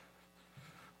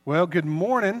Well, good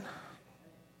morning.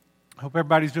 Hope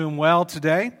everybody's doing well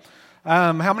today.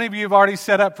 How many of you have already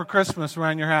set up for Christmas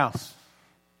around your house?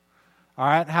 All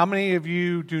right. How many of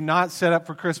you do not set up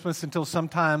for Christmas until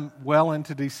sometime well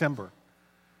into December?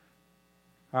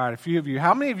 All right, a few of you.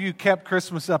 How many of you kept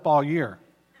Christmas up all year?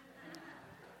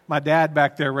 My dad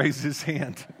back there raised his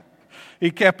hand. He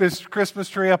kept his Christmas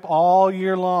tree up all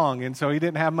year long, and so he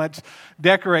didn't have much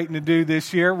decorating to do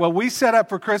this year. Well, we set up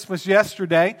for Christmas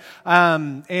yesterday,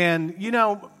 and, you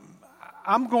know,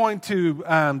 I'm going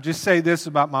to just say this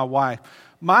about my wife.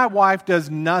 My wife does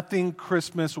nothing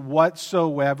Christmas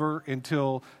whatsoever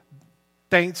until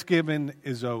Thanksgiving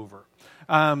is over.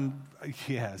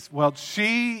 Yes, well,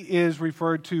 she is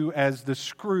referred to as the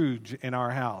Scrooge in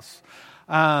our house.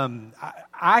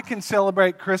 I can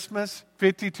celebrate Christmas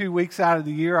 52 weeks out of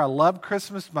the year. I love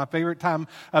Christmas, my favorite time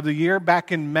of the year.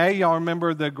 Back in May, y'all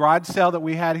remember the garage sale that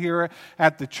we had here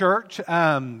at the church,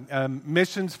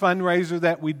 missions fundraiser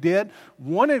that we did.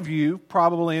 One of you,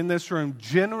 probably in this room,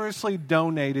 generously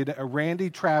donated a Randy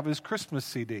Travis Christmas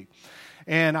CD.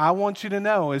 And I want you to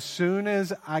know, as soon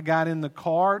as I got in the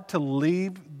car to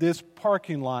leave this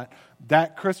parking lot,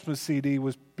 that Christmas CD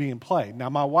was being played. Now,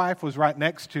 my wife was right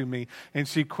next to me, and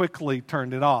she quickly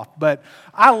turned it off. But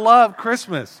I love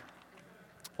Christmas.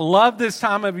 Love this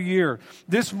time of year.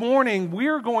 This morning,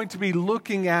 we're going to be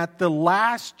looking at the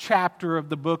last chapter of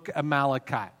the book of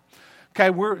Malachi. Okay,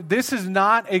 this is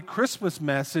not a Christmas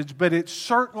message, but it's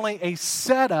certainly a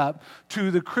setup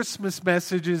to the Christmas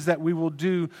messages that we will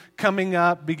do coming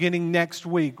up beginning next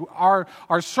week. Our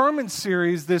sermon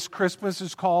series this Christmas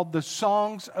is called The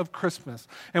Songs of Christmas.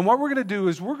 And what we're going to do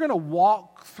is we're going to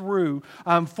walk through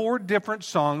 4 different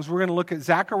songs. We're going to look at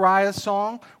Zechariah's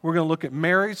song, we're going to look at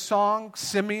Mary's song,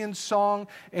 Simeon's song,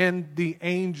 and the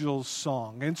angel's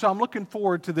song. And so I'm looking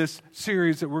forward to this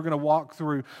series that we're going to walk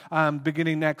through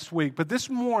beginning next week. But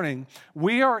this morning,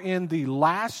 we are in the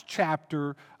last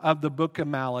chapter of the book of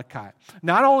Malachi.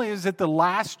 Not only is it the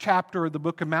last chapter of the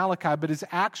book of Malachi, but it's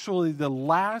actually the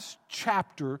last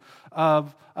chapter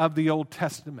of the Old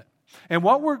Testament. And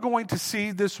what we're going to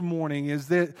see this morning is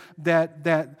that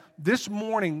this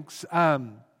morning's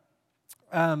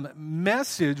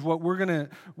message,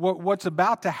 what's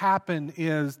about to happen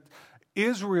is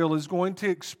Israel is going to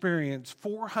experience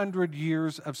 400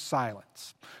 years of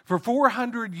silence. For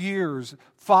 400 years,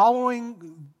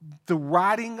 following the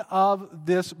writing of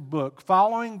this book,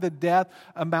 following the death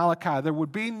of Malachi, there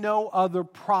would be no other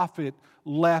prophet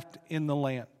left in the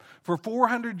land. For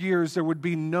 400 years, there would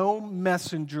be no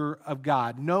messenger of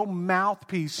God, no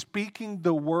mouthpiece speaking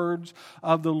the words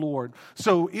of the Lord.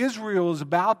 So Israel is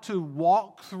about to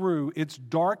walk through its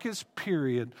darkest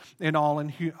period in all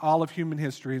of human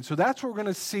history. And so that's what we're going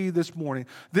to see this morning.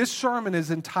 This sermon is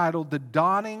entitled The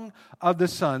Dawning of the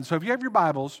Sun. So if you have your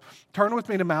Bibles, turn with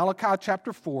me to Malachi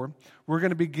chapter 4. We're going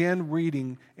to begin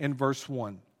reading in verse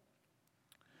 1.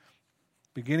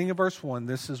 Beginning of verse 1,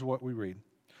 this is what we read.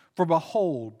 For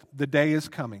behold, the day is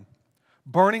coming,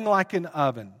 burning like an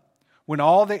oven, when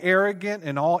all the arrogant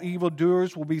and all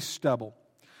evildoers will be stubble.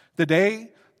 The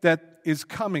day that is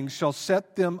coming shall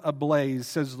set them ablaze,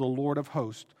 says the Lord of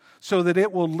hosts, so that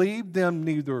it will leave them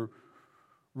neither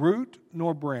root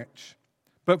nor branch.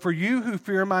 But for you who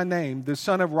fear my name, the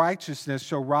Son of Righteousness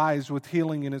shall rise with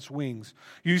healing in its wings.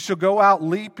 You shall go out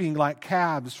leaping like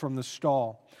calves from the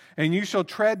stall. And you shall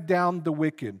tread down the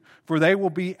wicked, for they will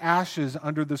be ashes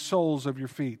under the soles of your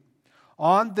feet.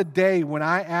 On the day when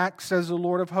I act, says the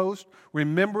Lord of hosts,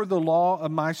 remember the law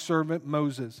of my servant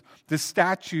Moses, the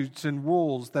statutes and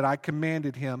rules that I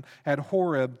commanded him at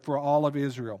Horeb for all of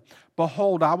Israel.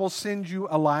 Behold, I will send you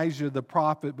Elijah the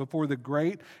prophet before the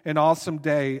great and awesome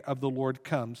day of the Lord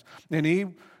comes.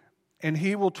 And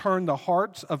he will turn the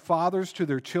hearts of fathers to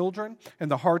their children, and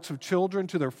the hearts of children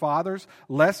to their fathers,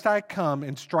 lest I come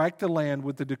and strike the land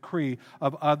with the decree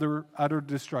of utter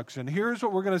destruction. Here's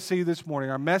what we're going to see this morning.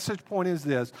 Our message point is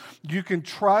this. You can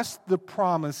trust the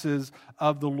promises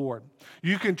of the Lord.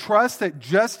 You can trust that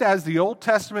just as the Old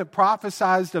Testament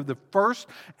prophesied of the first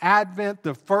advent,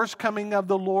 the first coming of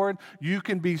the Lord, you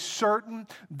can be certain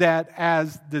that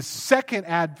as the second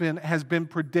advent has been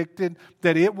predicted,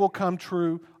 that it will come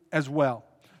true as well.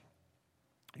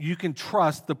 You can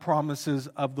trust the promises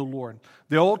of the Lord.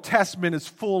 The Old Testament is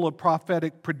full of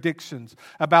prophetic predictions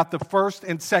about the first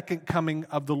and second coming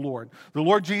of the Lord. The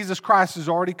Lord Jesus Christ has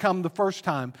already come the first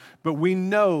time, but we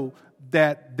know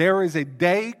that there is a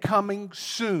day coming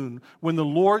soon when the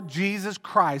Lord Jesus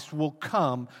Christ will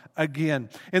come again.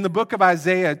 In the book of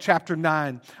Isaiah, chapter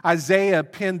 9, Isaiah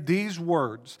penned these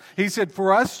words. He said,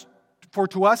 For For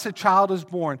to us a child is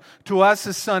born, to us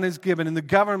a son is given, and the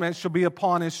government shall be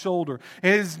upon his shoulder.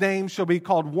 And his name shall be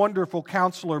called Wonderful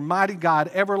Counselor, Mighty God,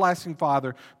 Everlasting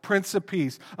Father, Prince of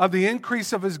Peace. Of the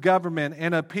increase of his government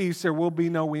and of peace there will be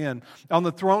no end. On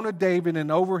the throne of David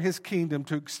and over his kingdom,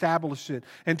 to establish it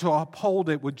and to uphold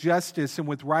it with justice and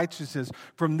with righteousness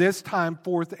from this time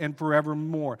forth and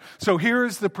forevermore. So here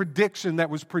is the prediction that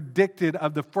was predicted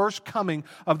of the first coming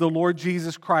of the Lord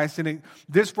Jesus Christ. And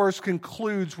this verse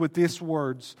concludes with this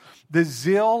words: the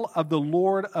zeal of the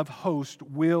Lord of hosts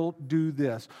will do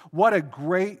this. What a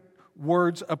great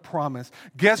words of promise.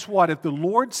 Guess what? If the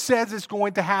Lord says it's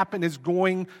going to happen, it's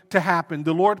going to happen.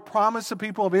 The Lord promised the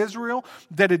people of Israel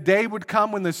that a day would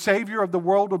come when the Savior of the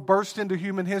world would burst into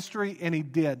human history, and He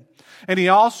did. And He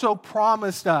also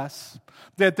promised us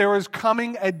that there is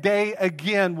coming a day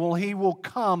again when He will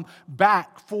come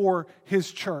back for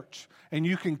His church. And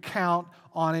you can count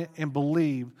on it and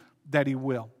believe that He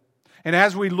will. And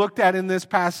as we looked at in this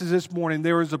passage this morning,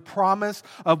 there is a promise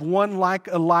of one like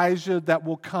Elijah that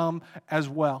will come as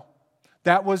well.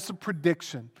 That was the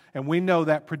prediction. And we know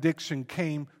that prediction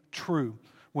came true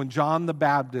when John the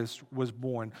Baptist was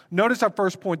born. Notice our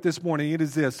first point this morning. It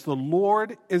is this: the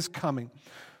Lord is coming.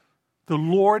 The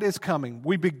Lord is coming.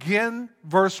 We begin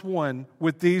verse 1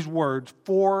 with these words,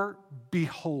 for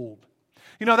behold.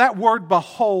 You know, that word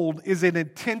behold is an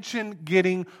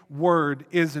attention-getting word,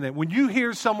 isn't it? When you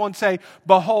hear someone say,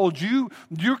 behold,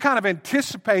 you're kind of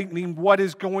anticipating what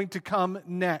is going to come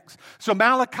next. So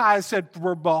Malachi said,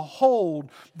 for behold,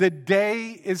 the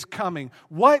day is coming.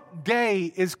 What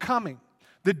day is coming?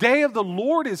 The day of the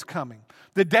Lord is coming.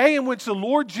 The day in which the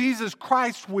Lord Jesus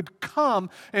Christ would come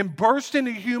and burst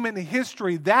into human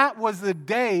history. That was the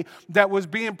day that was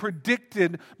being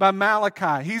predicted by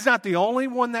Malachi. He's not the only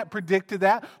one that predicted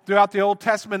that. Throughout the Old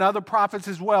Testament, other prophets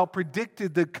as well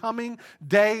predicted the coming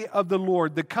day of the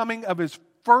Lord, the coming of His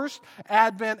first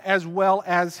advent as well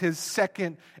as His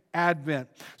second advent.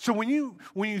 So when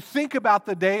you think about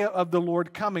the day of the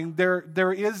Lord coming,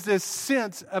 there is this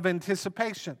sense of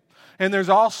anticipation. And there's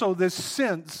also this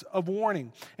sense of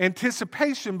warning.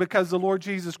 Anticipation because the Lord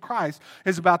Jesus Christ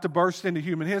is about to burst into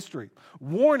human history.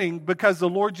 Warning because the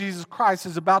Lord Jesus Christ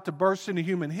is about to burst into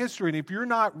human history. And if you're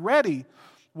not ready,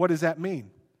 what does that mean?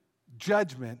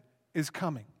 Judgment is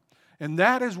coming. And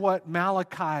that is what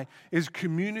Malachi is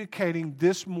communicating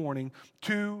this morning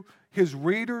to his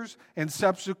readers and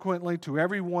subsequently to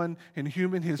everyone in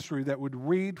human history that would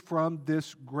read from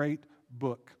this great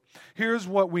book. Here's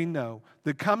what we know.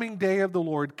 The coming day of the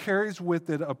Lord carries with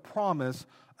it a promise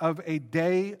of a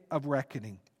day of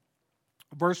reckoning.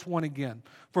 Verse 1 again.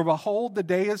 For behold, the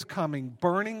day is coming,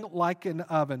 burning like an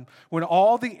oven, when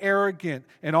all the arrogant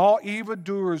and all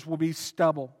evildoers will be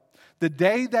stubble. The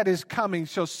day that is coming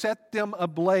shall set them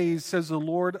ablaze, says the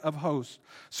Lord of hosts,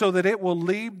 so that it will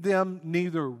leave them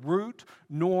neither root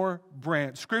nor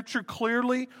branch. Scripture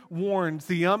clearly warns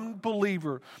the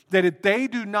unbeliever that if they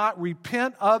do not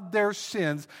repent of their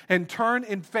sins and turn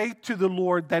in faith to the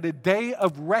Lord, that a day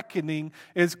of reckoning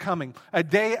is coming. A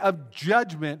day of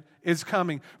judgment is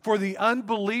coming. For the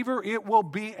unbeliever, it will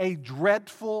be a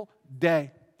dreadful day.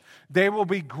 They will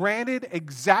be granted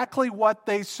exactly what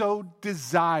they so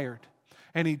desired.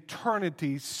 An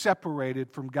eternity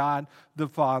separated from God the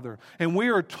Father. And we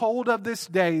are told of this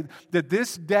day that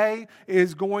this day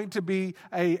is going to be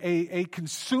a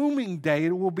consuming day.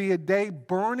 It will be a day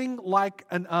burning like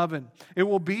an oven. It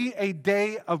will be a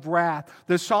day of wrath.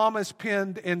 The psalmist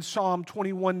penned in Psalm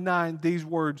 21:9 these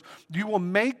words, you will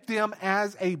make them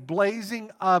as a blazing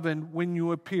oven when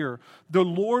you appear. The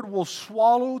Lord will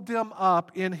swallow them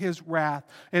up in His wrath,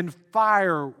 and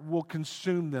fire will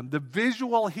consume them. The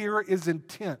visual here is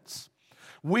intense.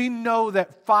 We know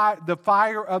that the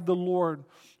fire of the Lord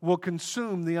will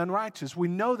consume the unrighteous. We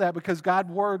know that because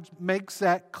God's word makes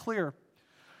that clear.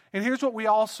 And here's what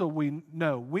we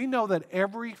know. We know that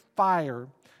every fire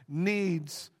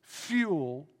needs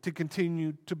fuel to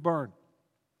continue to burn.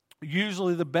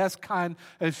 Usually the best kind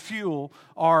of fuel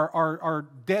are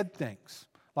dead things,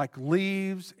 like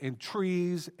leaves and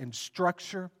trees and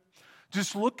structure.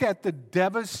 Just look at the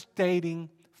devastating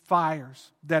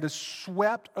fires that have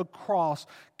swept across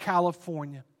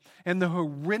California and the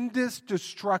horrendous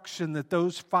destruction that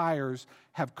those fires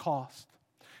have caused.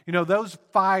 You know, those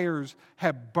fires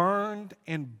have burned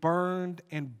and burned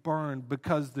and burned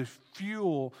because the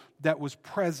fuel that was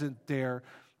present there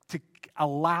to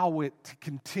allow it to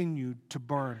continue to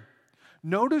burn.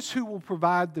 Notice who will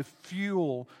provide the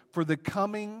fuel for the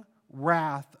coming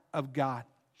wrath of God.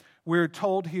 We're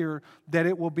told here that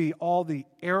it will be all the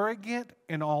arrogant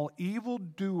and all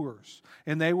evildoers,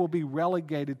 and they will be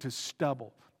relegated to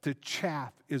stubble. The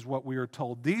chaff is what we are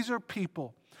told. These are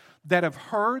people that have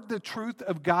heard the truth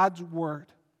of God's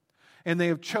word, and they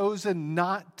have chosen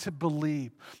not to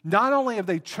believe. Not only have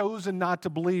they chosen not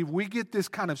to believe, we get this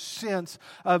kind of sense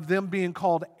of them being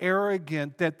called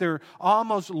arrogant, that they're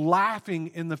almost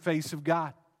laughing in the face of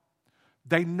God.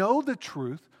 They know the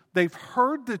truth. They've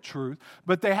heard the truth,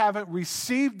 but they haven't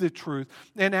received the truth.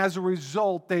 And as a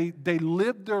result, they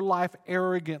live their life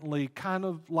arrogantly, kind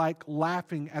of like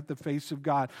laughing at the face of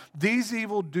God. These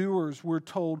evildoers, we're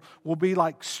told, will be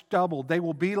like stubble. They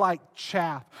will be like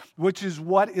chaff, which is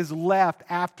what is left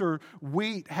after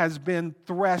wheat has been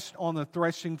threshed on the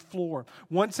threshing floor.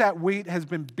 Once that wheat has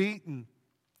been beaten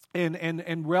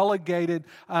and relegated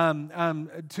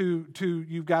to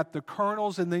you've got the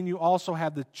kernels, and then you also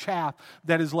have the chaff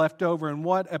that is left over. And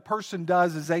what a person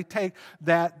does is they take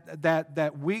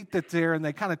that wheat that's there and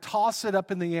they kind of toss it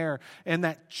up in the air, and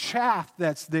that chaff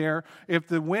that's there, if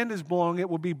the wind is blowing, it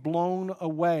will be blown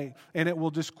away, and it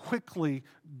will just quickly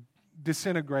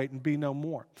disintegrate and be no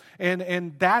more.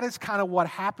 And that is kind of what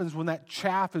happens when that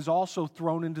chaff is also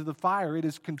thrown into the fire. It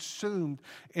is consumed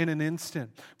in an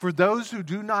instant. For those who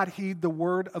do not heed the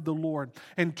word of the Lord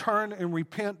and turn and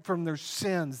repent from their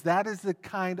sins, that is the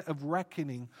kind of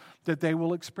reckoning that they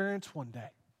will experience one day.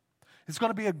 It's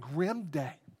going to be a grim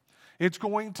day. It's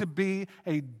going to be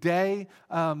a day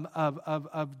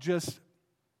of just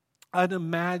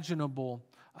unimaginable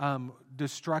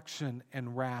destruction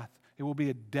and wrath. It will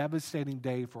be a devastating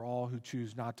day for all who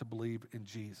choose not to believe in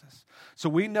Jesus. So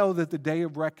we know that the day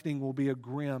of reckoning will be a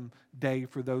grim day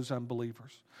for those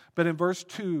unbelievers. But in verse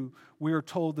 2, we are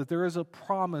told that there is a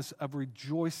promise of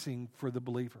rejoicing for the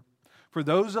believer. For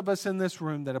those of us in this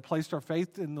room that have placed our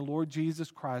faith in the Lord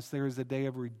Jesus Christ, there is a day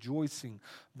of rejoicing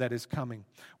that is coming.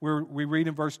 We read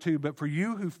in verse 2, "But for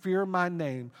you who fear my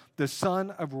name, the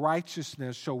Son of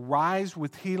Righteousness shall rise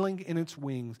with healing in its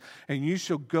wings, and you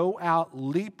shall go out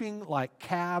leaping like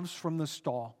calves from the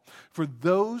stall. For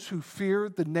those who fear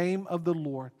the name of the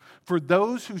Lord, for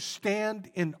those who stand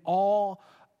in awe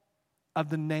of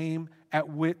the name at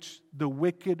which the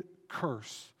wicked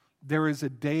curse, there is a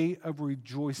day of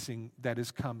rejoicing that is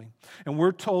coming." And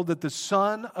we're told that the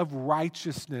Son of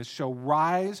Righteousness shall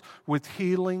rise with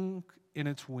healing in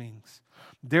its wings.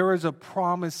 There is a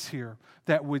promise here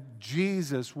that with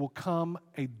Jesus will come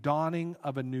a dawning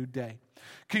of a new day.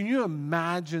 Can you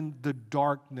imagine the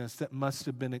darkness that must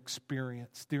have been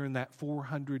experienced during that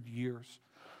 400 years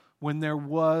when there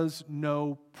was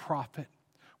no prophet,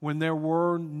 when there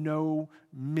were no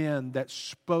men that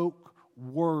spoke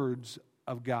words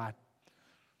of God?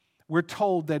 We're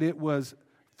told that it was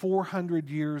 400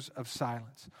 years of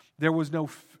silence.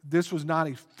 This was not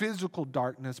a physical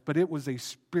darkness, but it was a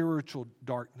spiritual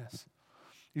darkness.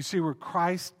 You see, where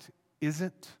Christ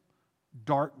isn't,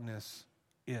 darkness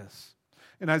is.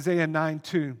 In Isaiah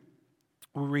 9:2,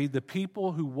 we read, "The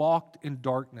people who walked in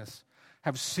darkness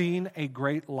have seen a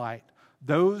great light.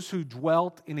 Those who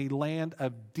dwelt in a land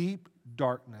of deep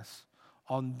darkness,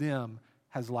 on them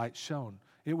has light shone."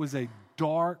 It was a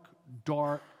dark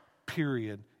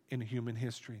period in human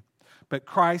history. But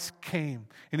Christ came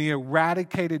and He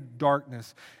eradicated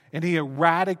darkness. And He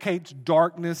eradicates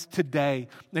darkness today.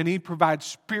 And He provides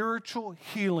spiritual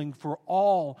healing for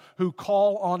all who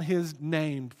call on His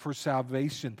name for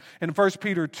salvation. In 1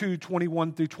 Peter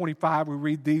 2:21-25, we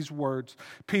read these words.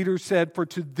 Peter said, "For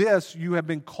to this you have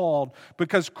been called,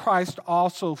 because Christ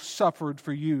also suffered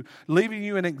for you, leaving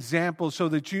you an example so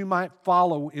that you might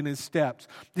follow in His steps.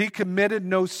 He committed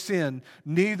no sin,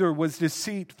 neither was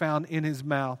deceit found in His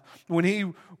mouth. When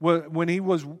he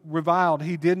was reviled,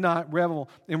 He did not revel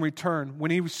in return.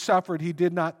 When He suffered, He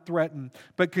did not threaten,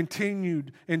 but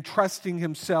continued entrusting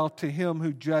Himself to Him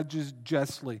who judges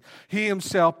justly. He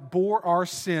Himself bore our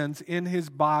sins in His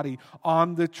body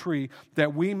on the tree,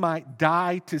 that we might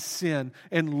die to sin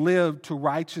and live to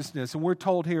righteousness." And we're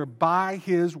told here, by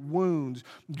His wounds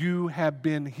you have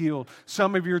been healed.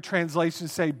 Some of your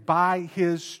translations say, by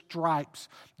His stripes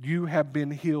you have been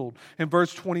healed. In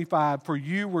verse 25, "For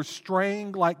you were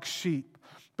straying like sheep,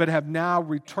 but have now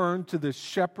returned to the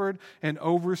shepherd and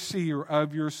overseer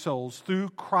of your souls. Through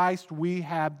Christ we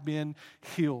have been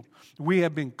healed." We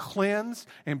have been cleansed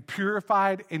and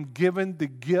purified and given the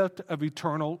gift of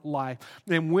eternal life.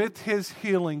 And with His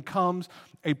healing comes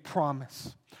a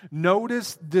promise.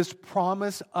 Notice this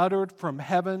promise uttered from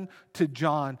heaven to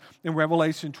John in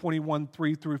Revelation 21,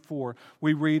 3 through 4.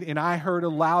 We read, "And I heard a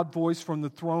loud voice from the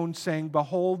throne saying,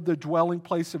 Behold, the dwelling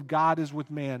place of God is with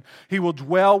man. He will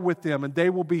dwell with them, and they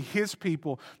will be his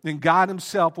people, and God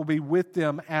himself will be with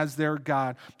them as their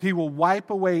God. He will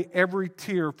wipe away every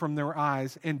tear from their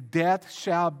eyes, and death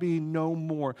shall be no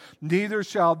more. Neither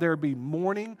shall there be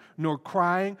mourning, nor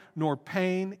crying, nor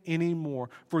pain anymore,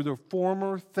 for the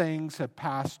former things have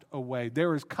passed away."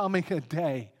 There is coming a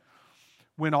day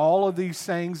when all of these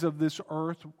things of this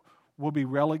earth will be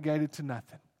relegated to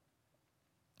nothing.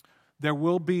 There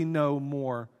will be no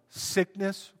more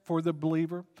sickness for the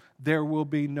believer. There will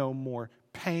be no more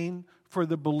pain for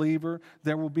the believer.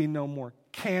 There will be no more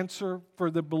cancer for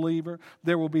the believer.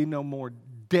 There will be no more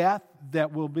death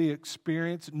that will be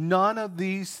experienced. None of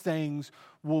these things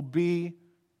will be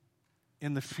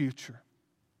in the future.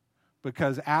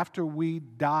 Because after we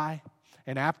die,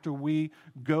 and after we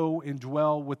go and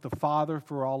dwell with the Father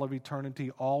for all of eternity,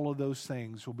 all of those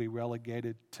things will be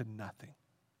relegated to nothing.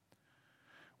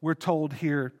 We're told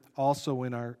here also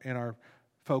in our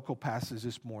focal passage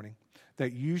this morning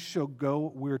that you shall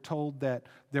go, we're told that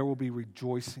there will be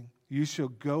rejoicing. You shall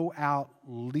go out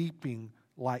leaping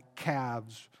like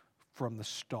calves from the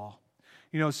stall.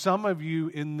 You know, some of you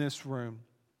in this room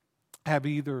have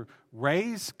either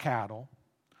raised cattle,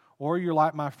 or you're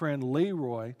like my friend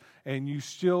Leroy, and you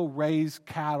still raise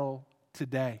cattle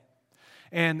today.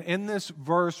 And in this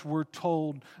verse, we're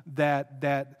told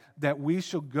that we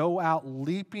shall go out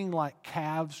leaping like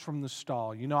calves from the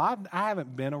stall. You know, I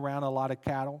haven't been around a lot of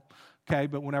cattle, okay?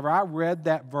 But whenever I read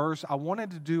that verse, I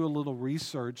wanted to do a little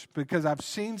research because I've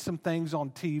seen some things on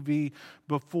TV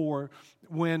before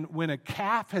when a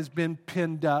calf has been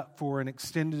pinned up for an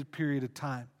extended period of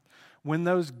time. When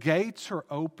those gates are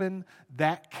open,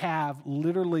 that calf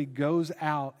literally goes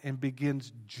out and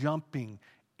begins jumping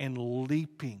and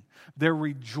leaping. They're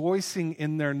rejoicing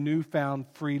in their newfound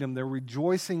freedom. They're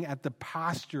rejoicing at the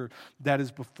pasture that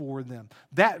is before them.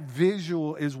 That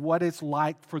visual is what it's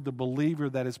like for the believer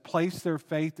that has placed their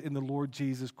faith in the Lord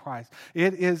Jesus Christ.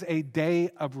 It is a day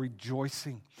of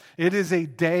rejoicing. It is a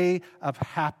day of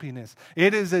happiness.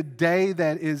 It is a day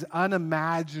that is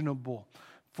unimaginable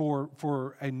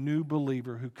for a new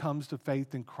believer who comes to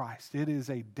faith in Christ. It is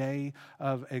a day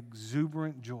of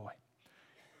exuberant joy.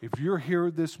 If you're here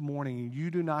this morning and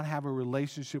you do not have a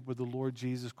relationship with the Lord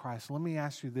Jesus Christ, let me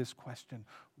ask you this question.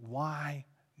 Why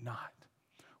not?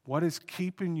 What is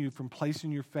keeping you from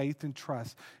placing your faith and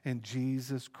trust in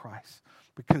Jesus Christ?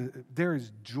 Because there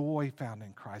is joy found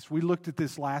in Christ. We looked at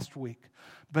this last week,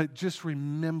 but just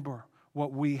remember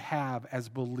what we have as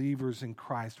believers in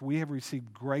Christ. We have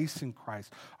received grace in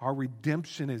Christ. Our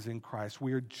redemption is in Christ.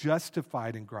 We are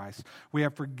justified in Christ. We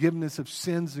have forgiveness of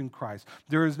sins in Christ.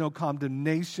 There is no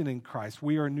condemnation in Christ.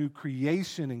 We are a new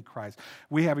creation in Christ.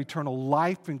 We have eternal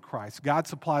life in Christ. God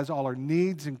supplies all our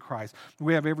needs in Christ.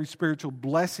 We have every spiritual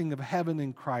blessing of heaven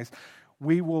in Christ.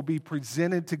 We will be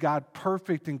presented to God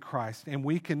perfect in Christ, and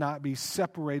we cannot be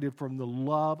separated from the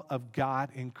love of God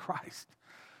in Christ.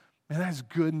 And that's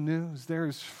good news. There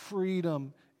is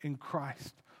freedom in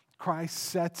Christ. Christ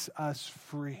sets us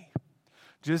free.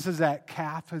 Just as that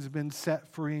calf has been set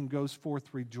free and goes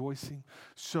forth rejoicing,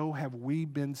 so have we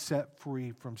been set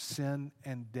free from sin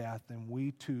and death, and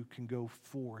we too can go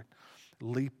forward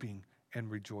leaping and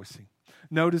rejoicing.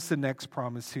 Notice the next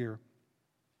promise here.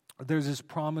 There's this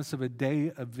promise of a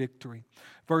day of victory.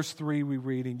 Verse 3 we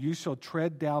read, "And you shall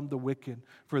tread down the wicked,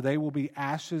 for they will be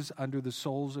ashes under the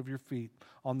soles of your feet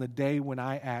on the day when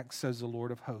I act, says the Lord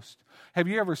of hosts." Have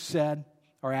you ever said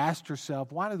or asked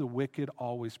yourself, why do the wicked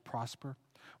always prosper?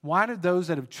 Why do those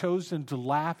that have chosen to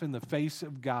laugh in the face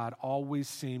of God always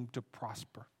seem to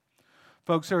prosper?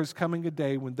 Folks, there is coming a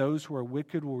day when those who are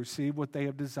wicked will receive what they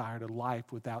have desired, a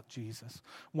life without Jesus.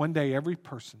 One day every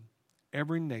person,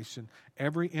 every nation,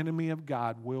 every enemy of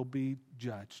God will be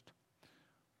judged.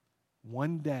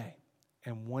 One day,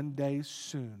 and one day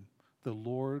soon, the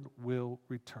Lord will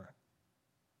return.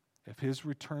 If his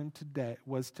return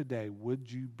was today,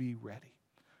 would you be ready?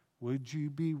 Would you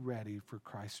be ready for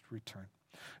Christ's return?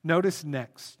 Notice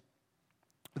next,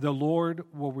 the Lord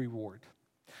will reward.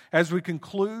 As we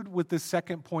conclude with the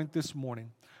second point this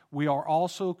morning, we are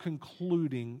also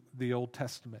concluding the Old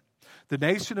Testament. The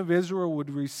nation of Israel would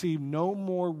receive no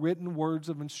more written words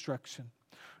of instruction,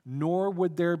 nor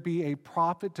would there be a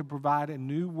prophet to provide a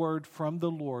new word from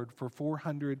the Lord for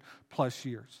 400 plus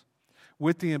years.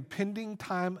 With the impending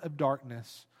time of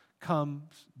darkness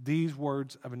comes these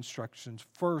words of instructions.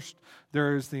 First,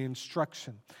 there is the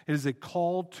instruction. It is a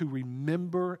call to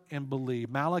remember and believe.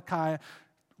 Malachi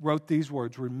wrote these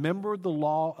words, "Remember the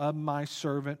law of my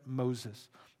servant Moses,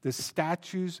 the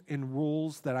statutes and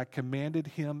rules that I commanded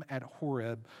him at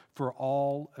Horeb for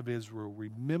all of Israel.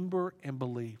 Remember and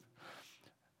believe."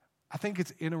 I think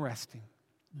it's interesting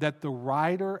that the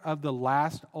writer of the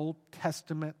last Old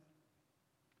Testament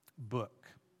book,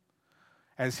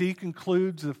 as he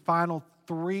concludes the final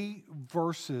 3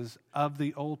 verses of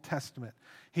the Old Testament,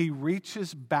 he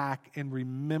reaches back and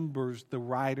remembers the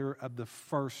writer of the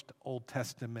first Old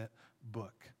Testament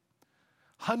book.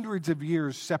 Hundreds of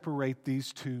years separate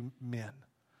these two men.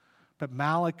 But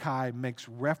Malachi makes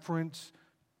reference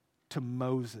to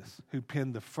Moses, who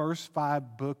penned the first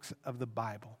 5 books of the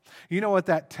Bible. You know what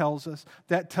that tells us?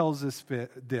 That tells us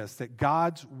this, that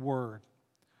God's Word,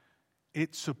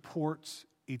 it supports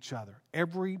each other.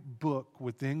 Every book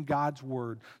within God's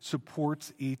Word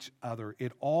supports each other.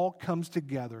 It all comes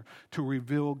together to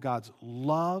reveal God's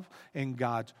love and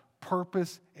God's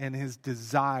purpose and his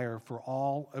desire for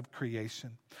all of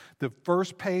creation. The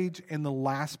first page and the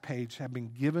last page have been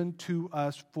given to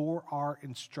us for our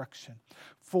instruction,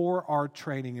 for our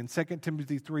training. In 2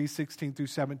 Timothy 3:16 through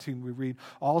 17, we read,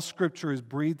 "All scripture is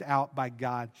breathed out by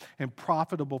God and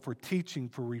profitable for teaching,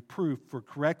 for reproof, for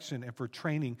correction, and for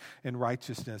training in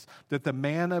righteousness, that the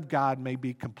man of God may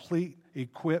be complete,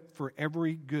 equipped for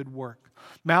every good work."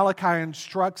 Malachi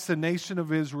instructs the nation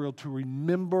of Israel to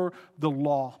remember the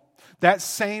law. That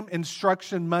same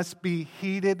instruction must be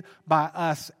heeded by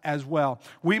us as well.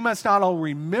 We must not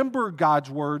only remember God's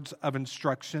words of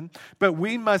instruction, but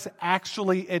we must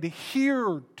actually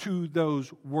adhere to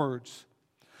those words.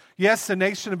 Yes, the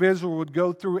nation of Israel would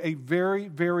go through a very,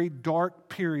 very dark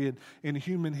period in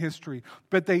human history,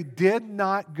 but they did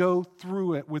not go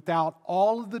through it without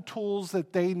all of the tools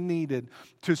that they needed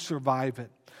to survive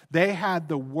it. They had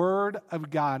the Word of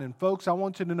God. And folks, I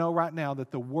want you to know right now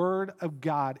that the Word of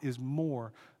God is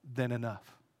more than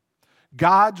enough.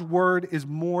 God's Word is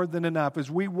more than enough.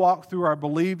 As we walked through our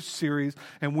Believe series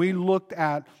and we looked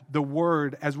at the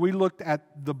Word, as we looked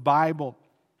at the Bible,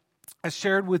 I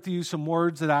shared with you some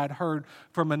words that I had heard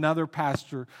from another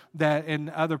pastor, and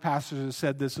other pastors have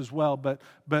said this as well, but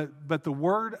the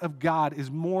Word of God is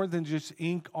more than just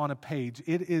ink on a page.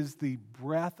 It is the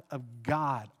breath of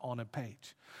God on a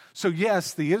page. So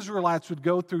yes, the Israelites would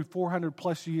go through 400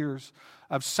 plus years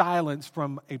of silence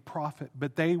from a prophet,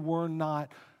 but they were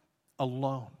not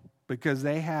alone because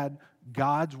they had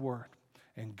God's Word,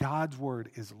 and God's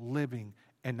Word is living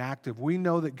and active. We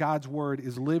know that God's Word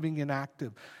is living and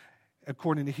active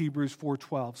according to Hebrews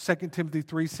 4:12. 2 Timothy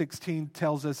 3:16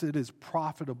 tells us it is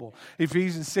profitable.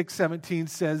 Ephesians 6:17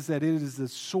 says that it is the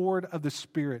sword of the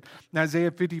Spirit. In Isaiah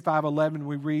 55:11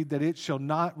 we read that it shall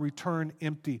not return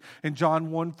empty. In John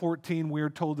 1:14 we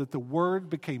are told that the Word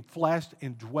became flesh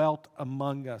and dwelt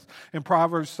among us. In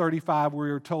Proverbs 35 we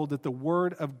are told that the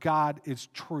Word of God is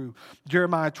true.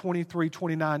 Jeremiah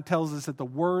 23:29 tells us that the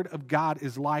Word of God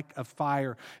is like a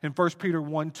fire. In 1 Peter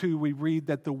 1:2 we read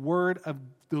that the Word of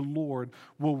the Lord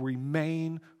will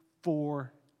remain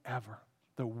forever.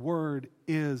 The Word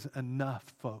is enough,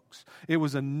 folks. It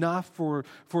was enough for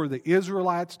the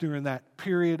Israelites during that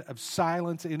period of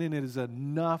silence, and it is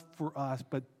enough for us.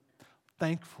 But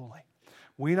thankfully,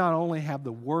 we not only have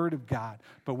the Word of God,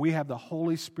 but we have the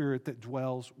Holy Spirit that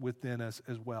dwells within us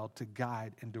as well to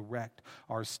guide and direct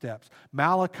our steps.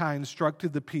 Malachi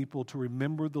instructed the people to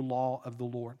remember the law of the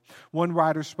Lord. One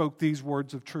writer spoke these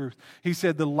words of truth. He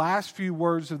said, "The last few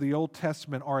words of the Old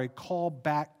Testament are a call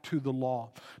back to the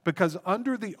law, because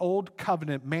under the Old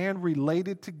Covenant, man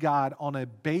related to God on a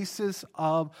basis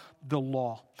of the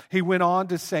law." He went on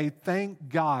to say, "Thank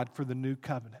God for the new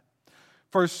covenant."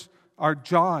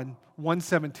 John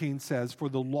 1:17 says, "For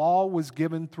the law was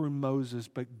given through Moses,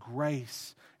 but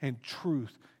grace and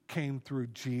truth came through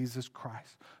Jesus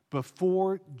Christ."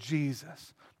 Before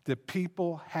Jesus, the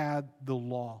people had the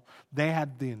law. They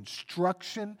had the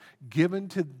instruction given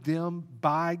to them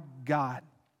by God.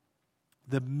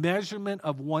 The measurement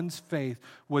of one's faith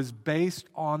was based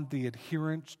on the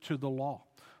adherence to the law.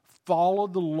 Follow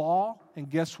the law, and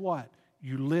guess what?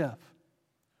 You live.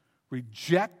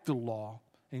 Reject the law,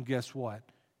 and guess what?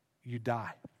 You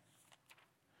die.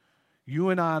 You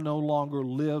and I no longer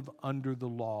live under the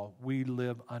law. We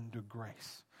live under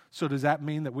grace. So does that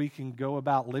mean that we can go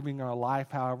about living our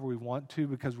life however we want to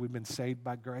because we've been saved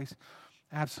by grace?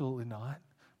 Absolutely not.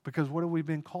 Because what have we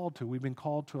been called to? We've been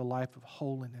called to a life of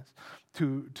holiness,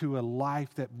 to a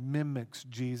life that mimics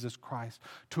Jesus Christ,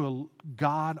 to a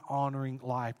God-honoring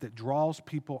life that draws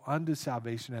people unto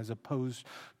salvation as opposed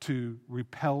to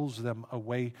repels them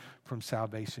away from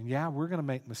salvation. Yeah, we're going to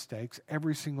make mistakes.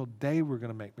 Every single day we're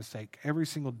going to make mistakes. Every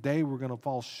single day we're going to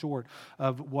fall short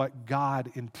of what God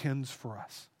intends for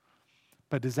us.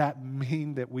 But does that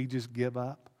mean that we just give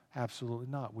up? Absolutely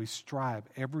not. We strive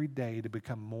every day to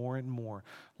become more and more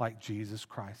like Jesus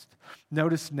Christ.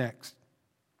 Notice next,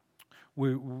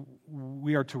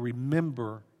 we are to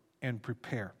remember and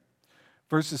prepare.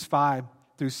 Verses 5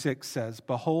 through 6 says,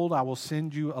 "Behold, I will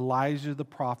send you Elijah the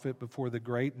prophet before the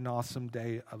great and awesome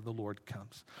day of the Lord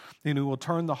comes. And he will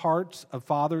turn the hearts of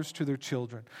fathers to their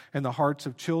children, and the hearts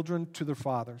of children to their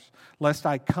fathers, lest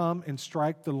I come and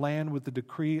strike the land with the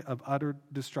decree of utter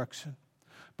destruction."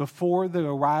 Before the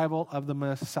arrival of the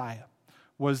Messiah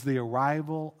was the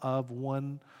arrival of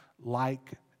one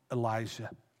like Elijah.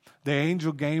 The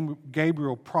angel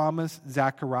Gabriel promised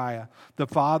Zechariah, the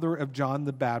father of John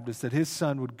the Baptist, that his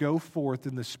son would go forth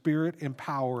in the spirit and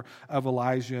power of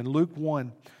Elijah. In Luke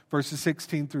 1, verses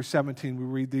 16 through 17, we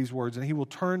read these words, "And he will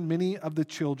turn many of the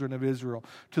children of Israel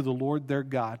to the Lord their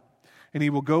God. And he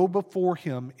will go before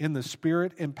him in the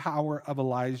spirit and power of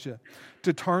Elijah,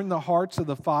 to turn the hearts of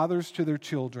the fathers to their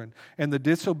children, and the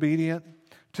disobedient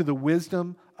to the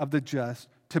wisdom of the just,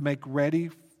 to make ready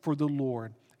for the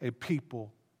Lord a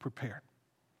people prepared."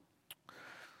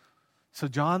 So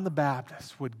John the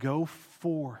Baptist would go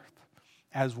forth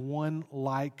as one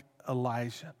like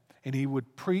Elijah, and he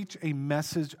would preach a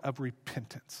message of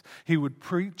repentance. He would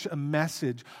preach a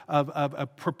message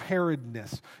of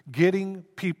preparedness, getting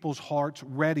people's hearts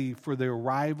ready for the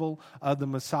arrival of the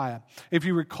Messiah. If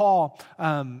you recall,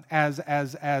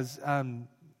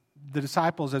 the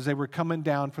disciples, as they were coming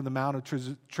down from the Mount of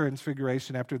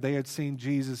Transfiguration after they had seen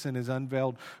Jesus in his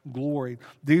unveiled glory,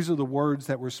 these are the words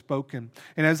that were spoken.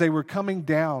 And as they were coming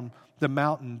down the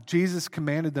mountain, Jesus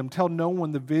commanded them, "Tell no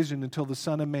one the vision until the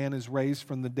Son of Man is raised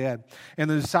from the dead." And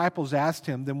the disciples asked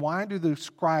him, "Then why do the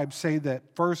scribes say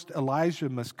that first Elijah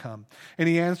must come?" And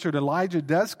he answered, "Elijah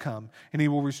does come, and he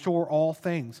will restore all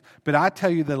things. But I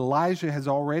tell you that Elijah has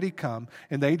already come,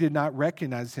 and they did not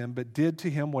recognize him, but did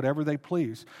to him whatever they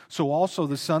pleased. So also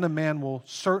the Son of Man will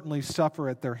certainly suffer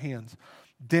at their hands."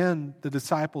 Then the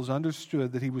disciples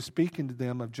understood that he was speaking to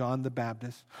them of John the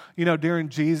Baptist. You know, during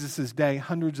Jesus' day,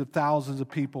 hundreds of thousands of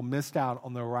people missed out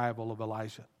on the arrival of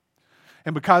Elijah.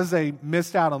 And because they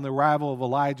missed out on the arrival of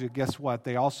Elijah, guess what?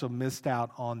 They also missed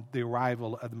out on the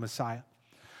arrival of the Messiah.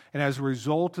 And as a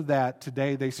result of that,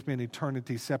 today they spend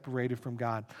eternity separated from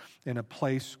God in a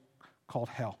place called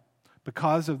hell.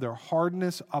 Because of their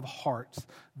hardness of hearts,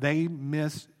 they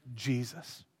miss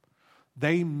Jesus.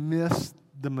 They miss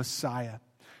the Messiah.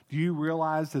 Do you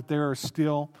realize that there are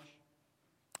still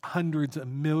hundreds of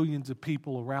millions of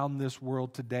people around this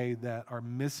world today that are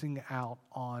missing out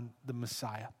on the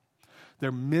Messiah?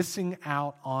 They're missing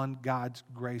out on God's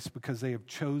grace because they have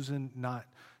chosen not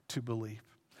to believe.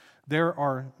 There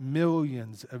are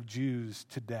millions of Jews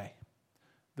today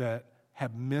that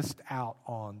have missed out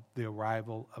on the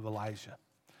arrival of Elijah.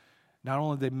 Not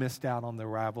only have they missed out on the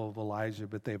arrival of Elijah,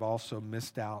 but they've also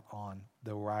missed out on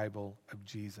the arrival of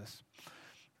Jesus.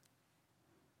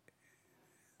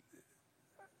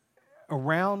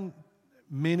 Around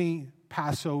many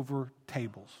Passover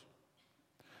tables,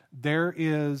 there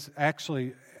is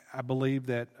actually, I believe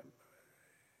that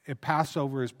if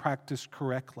Passover is practiced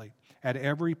correctly, at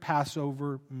every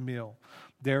Passover meal,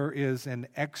 there is an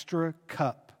extra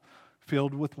cup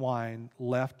filled with wine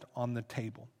left on the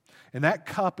table. And that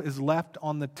cup is left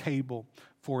on the table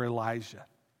for Elijah.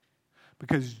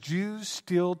 Because Jews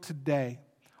still today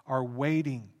are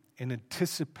waiting in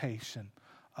anticipation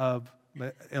of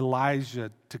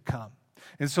Elijah to come.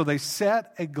 And so they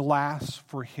set a glass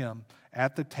for him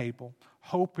at the table,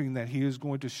 hoping that he is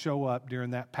going to show up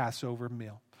during that Passover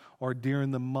meal or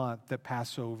during the month that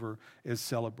Passover is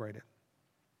celebrated.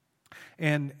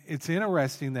 And it's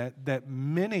interesting that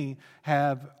many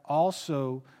have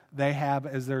also, they have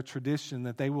as their tradition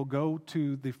that they will go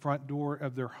to the front door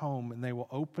of their home and they will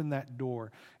open that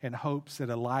door in hopes that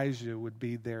Elijah would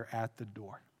be there at the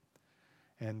door.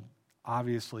 And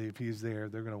obviously, if he's there,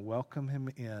 they're going to welcome him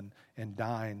in and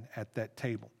dine at that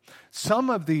table. Some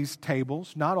of these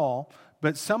tables, not all,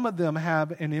 but some of them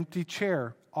have an empty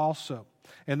chair also.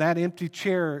 And that empty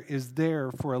chair is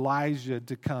there for Elijah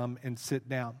to come and sit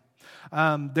down.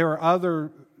 There are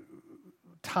other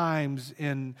times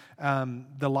in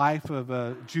the life of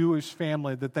a Jewish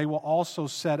family that they will also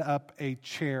set up a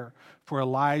chair for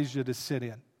Elijah to sit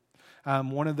in.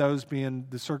 One of those being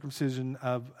the circumcision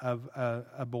of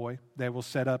a boy. They will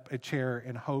set up a chair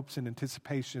in hopes and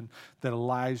anticipation that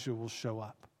Elijah will show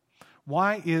up.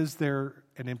 Why is there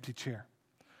an empty chair?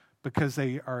 Because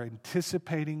they are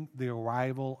anticipating the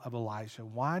arrival of Elijah.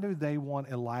 Why do they want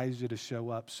Elijah to show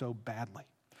up so badly?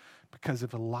 Because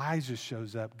if Elijah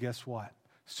shows up, guess what?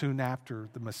 Soon after,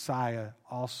 the Messiah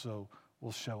also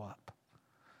will show up.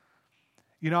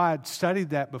 I had studied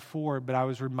that before, but I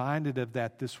was reminded of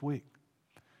that this week.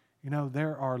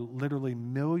 There are literally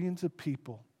millions of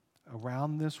people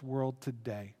around this world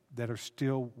today that are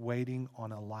still waiting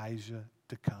on Elijah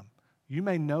to come. You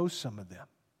may know some of them.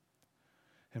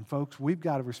 And folks, we've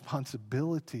got a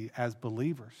responsibility as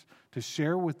believers to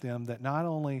share with them that not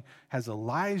only has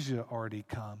Elijah already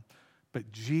come,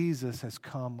 but Jesus has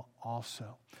come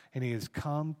also. And he has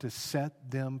come to set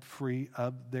them free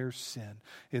of their sin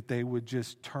if they would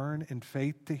just turn in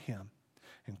faith to him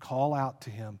and call out to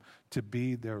him to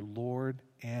be their Lord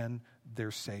and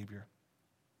their Savior.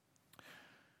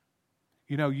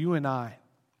 You and I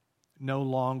no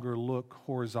longer look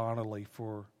horizontally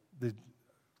for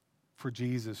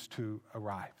Jesus to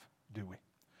arrive, do we?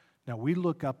 Now, we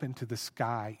look up into the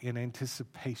sky in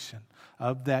anticipation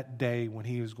of that day when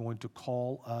he is going to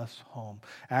call us home.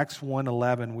 Acts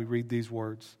 1:11, we read these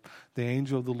words. The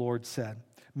angel of the Lord said,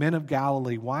 "Men of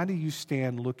Galilee, why do you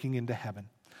stand looking into heaven?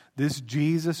 This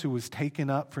Jesus who was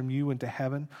taken up from you into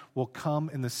heaven will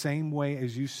come in the same way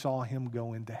as you saw him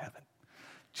go into heaven."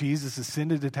 Jesus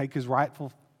ascended to take his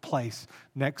rightful place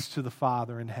next to the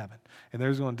Father in heaven. And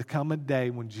there's going to come a day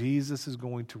when Jesus is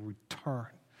going to return.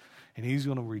 And he's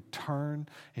going to return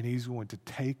and he's going to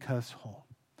take us home.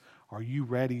 Are you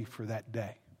ready for that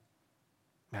day?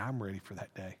 Man, I'm ready for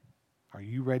that day. Are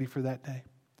you ready for that day?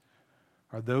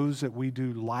 Are those that we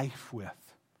do life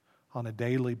with on a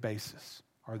daily basis,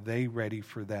 are they ready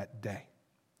for that day?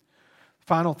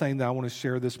 Final thing that I want to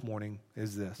share this morning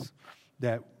is this,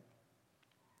 that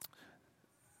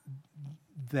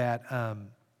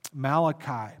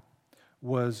Malachi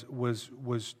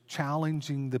was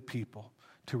challenging the people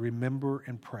to remember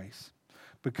and praise.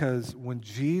 Because when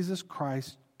Jesus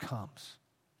Christ comes,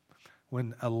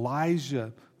 when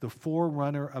Elijah, the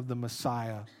forerunner of the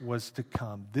Messiah, was to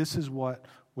come, this is what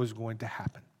was going to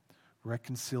happen.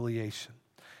 Reconciliation.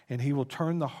 And he will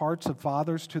turn the hearts of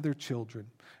fathers to their children,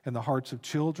 and the hearts of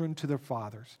children to their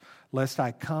fathers, lest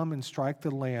I come and strike the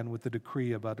land with the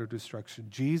decree of utter destruction.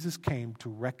 Jesus came to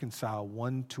reconcile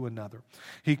one to another.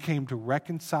 He came to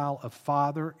reconcile a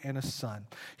father and a son.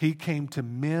 He came to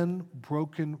mend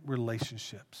broken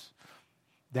relationships.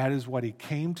 That is what he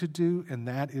came to do, and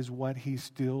that is what he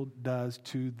still does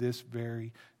to this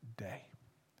very day.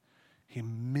 He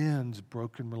mends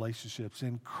broken relationships.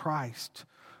 In Christ,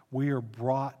 we are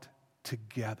brought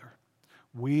together.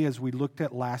 We, as we looked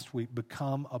at last week,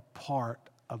 become a part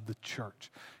of the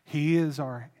church. He is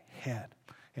our head,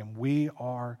 and we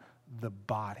are the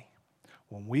body.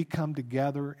 When we come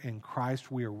together in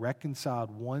Christ, we are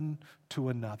reconciled one to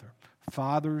another.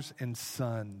 Fathers and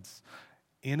sons,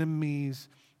 enemies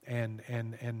and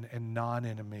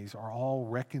non-enemies are all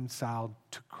reconciled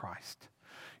to Christ.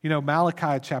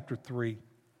 Malachi chapter 3,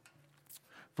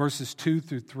 verses 2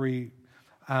 through 3,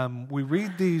 we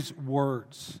read these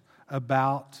words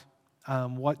about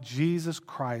what Jesus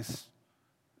Christ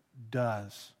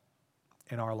does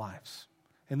in our lives.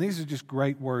 And these are just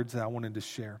great words that I wanted to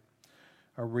share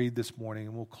or read this morning,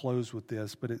 and we'll close with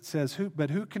this. But it says, But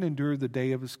who can endure the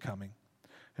day of his coming?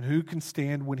 And who can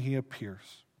stand when he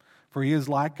appears? For he is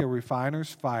like a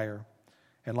refiner's fire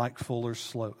and like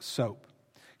fuller's soap.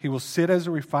 He will sit as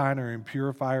a refiner and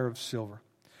purifier of silver.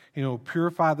 He will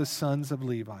purify the sons of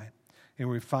Levi and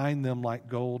refine them like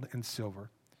gold and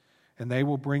silver. And they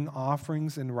will bring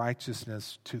offerings in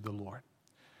righteousness to the Lord.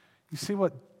 You see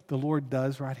what the Lord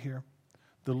does right here?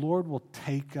 The Lord will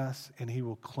take us and he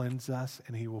will cleanse us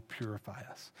and he will purify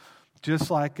us. Just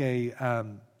like a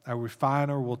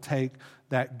refiner will take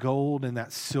that gold and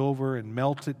that silver and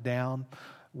melt it down.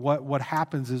 What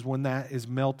happens is when that is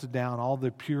melted down, all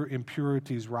the pure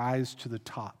impurities rise to the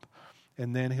top.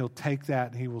 And then he'll take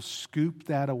that and he will scoop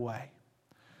that away.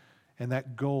 And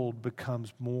that gold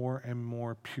becomes more and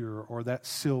more pure, or that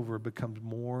silver becomes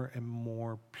more and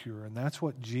more pure. And that's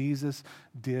what Jesus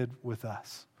did with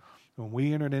us. When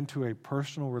we entered into a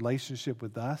personal relationship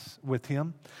with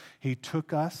him, he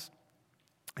took us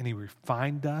and he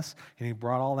refined us and he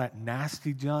brought all that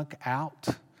nasty junk out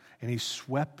and he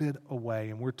swept it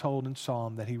away. And we're told in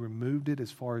Psalm that he removed it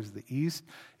as far as the east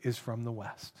is from the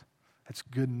west. That's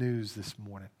good news this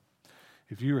morning.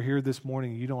 If you are here this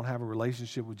morning and you don't have a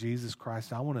relationship with Jesus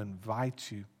Christ, I want to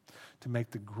invite you to make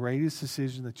the greatest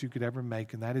decision that you could ever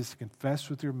make, and that is to confess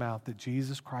with your mouth that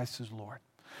Jesus Christ is Lord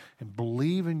and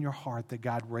believe in your heart that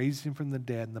God raised him from the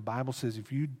dead. And the Bible says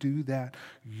if you do that,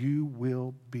 you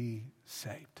will be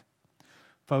saved.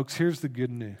 Folks, here's the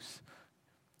good news.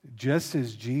 Just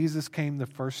as Jesus came the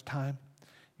first time,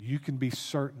 you can be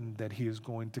certain that he is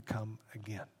going to come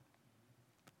again.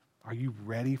 Are you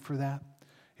ready for that?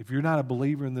 If you're not a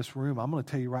believer in this room, I'm going to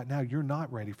tell you right now, you're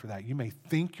not ready for that. You may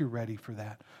think you're ready for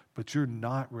that, but you're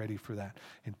not ready for that.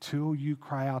 Until you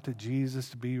cry out to Jesus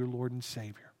to be your Lord and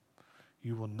Savior,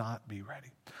 you will not be ready.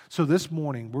 So this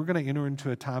morning, we're going to enter into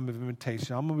a time of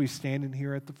invitation. I'm going to be standing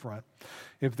here at the front.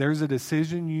 If there's a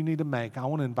decision you need to make, I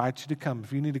want to invite you to come.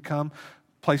 If you need to come,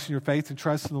 placing your faith and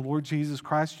trust in the Lord Jesus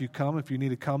Christ, you come. If you need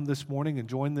to come this morning and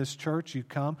join this church, you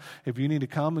come. If you need to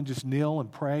come and just kneel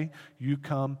and pray, you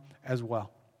come as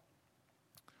well.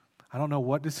 I don't know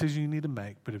what decision you need to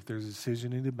make, but if there's a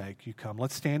decision you need to make, you come.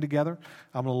 Let's stand together.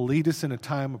 I'm going to lead us in a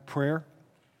time of prayer.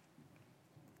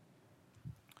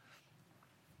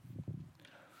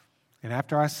 And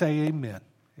after I say amen,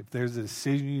 if there's a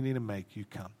decision you need to make, you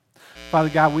come. Father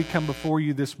God, we come before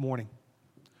you this morning.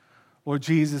 Lord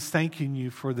Jesus, thanking you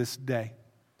for this day.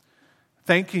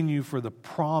 Thanking you for the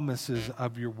promises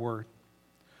of your word.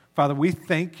 Father, we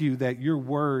thank you that your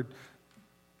word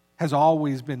has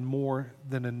always been more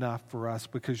than enough for us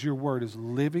because your word is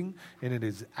living and it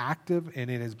is active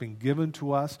and it has been given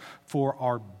to us for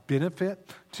our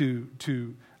benefit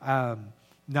to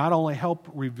not only help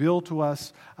reveal to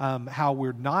us how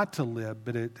we're not to live,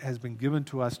 but it has been given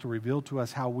to us to reveal to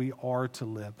us how we are to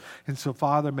live. And so,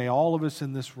 Father, may all of us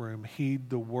in this room heed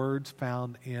the words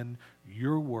found in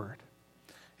your word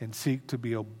and seek to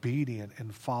be obedient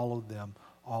and follow them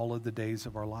all of the days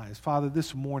of our lives. Father,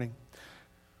 this morning,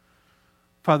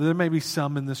 Father, there may be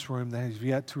some in this room that has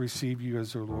yet to receive you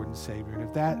as their Lord and Savior. And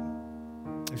if that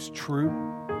is true,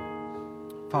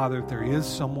 Father, if there is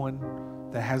someone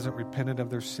that hasn't repented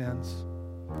of their sins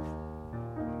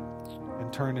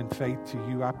and turned in faith to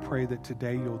you, I pray that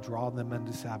today you'll draw them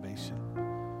into salvation.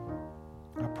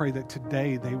 I pray that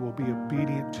today they will be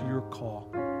obedient to your call.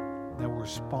 They will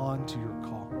respond to your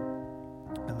call,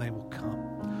 and they will come.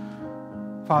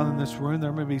 Father, in this room,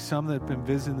 there may be some that have been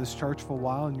visiting this church for a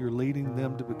while, and you're leading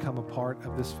them to become a part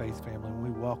of this faith family, and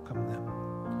we welcome them.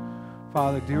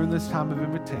 Father, during this time of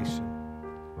invitation,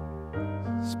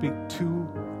 speak to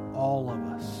all of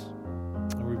us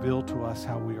and reveal to us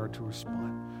how we are to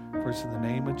respond. First, in the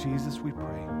name of Jesus, we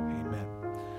pray.